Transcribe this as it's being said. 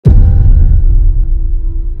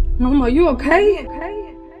Mama, you okay?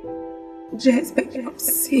 Jazz, baby, I'm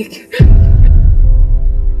sick.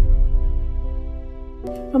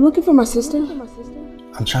 I'm looking for my sister.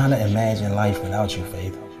 I'm trying to imagine life without you,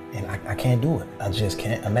 Faith, and I can't do it. I just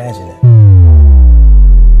can't imagine it.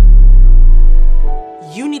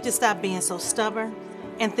 You need to stop being so stubborn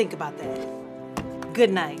and think about that.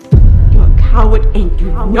 Good night. You're a coward and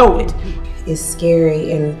you know it. It's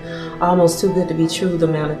scary and almost too good to be true, the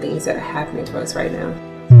amount of things that are happening to us right now.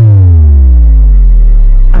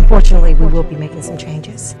 Unfortunately, we will be making some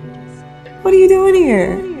changes. What are you doing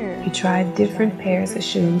here? You try different pairs of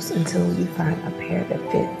shoes until you find a pair that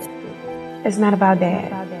fits. It's not about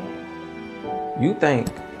that. You think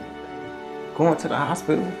going to the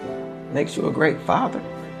hospital makes you a great father?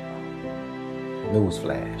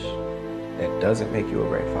 Newsflash, that doesn't make you a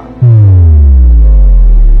great father.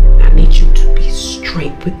 I need you to be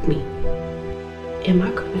straight with me. Am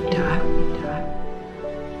I gonna die?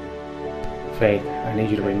 Faith, I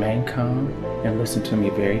need you to remain calm and listen to me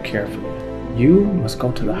very carefully. You must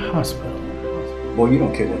go to the hospital. Boy, you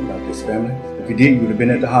don't care nothing about this family. If you did, you would have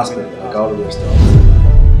been at the hospital like all the rest of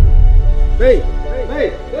us. Hey!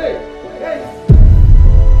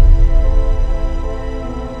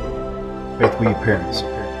 Faith, we're your parents.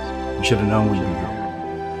 You should have known we'd be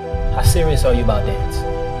here. How serious are you about dance?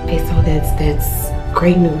 Okay, so that's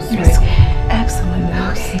great news, right? It's excellent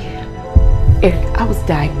news. Okay. Eric, I was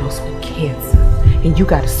diagnosed with cancer, and you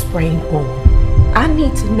got a sprained arm. I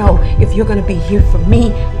need to know if you're gonna be here for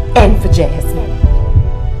me and for Jasmine.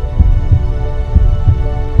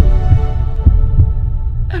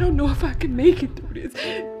 I don't know if I can make it through this.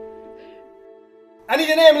 I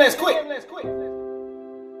need an ambulance, quick!